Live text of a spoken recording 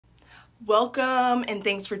Welcome and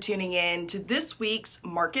thanks for tuning in to this week's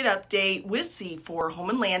market update with C4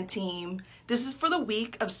 Home and Land Team. This is for the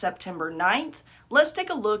week of September 9th. Let's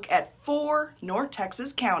take a look at 4 North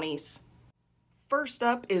Texas counties. First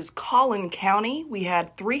up is Collin County. We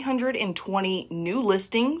had 320 new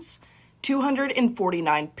listings,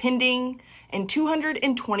 249 pending, and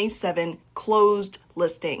 227 closed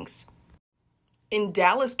listings. In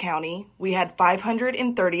Dallas County, we had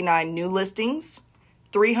 539 new listings,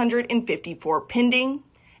 354 pending,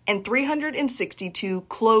 and 362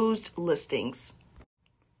 closed listings.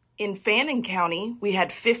 In Fannin County, we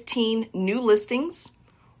had 15 new listings,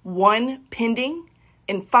 1 pending,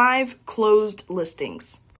 and 5 closed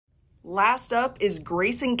listings. Last up is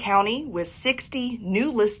Grayson County with 60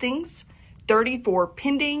 new listings, 34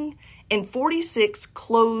 pending, and 46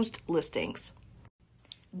 closed listings.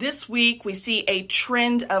 This week, we see a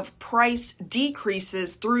trend of price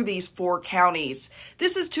decreases through these 4 counties.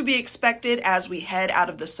 This is to be expected as we head out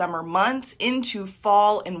of the summer months into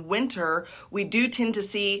fall and winter. We do tend to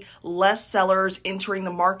see less sellers entering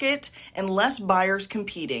the market and less buyers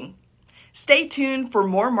competing. Stay tuned for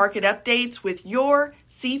more market updates with your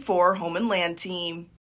C4 Home and Land Team.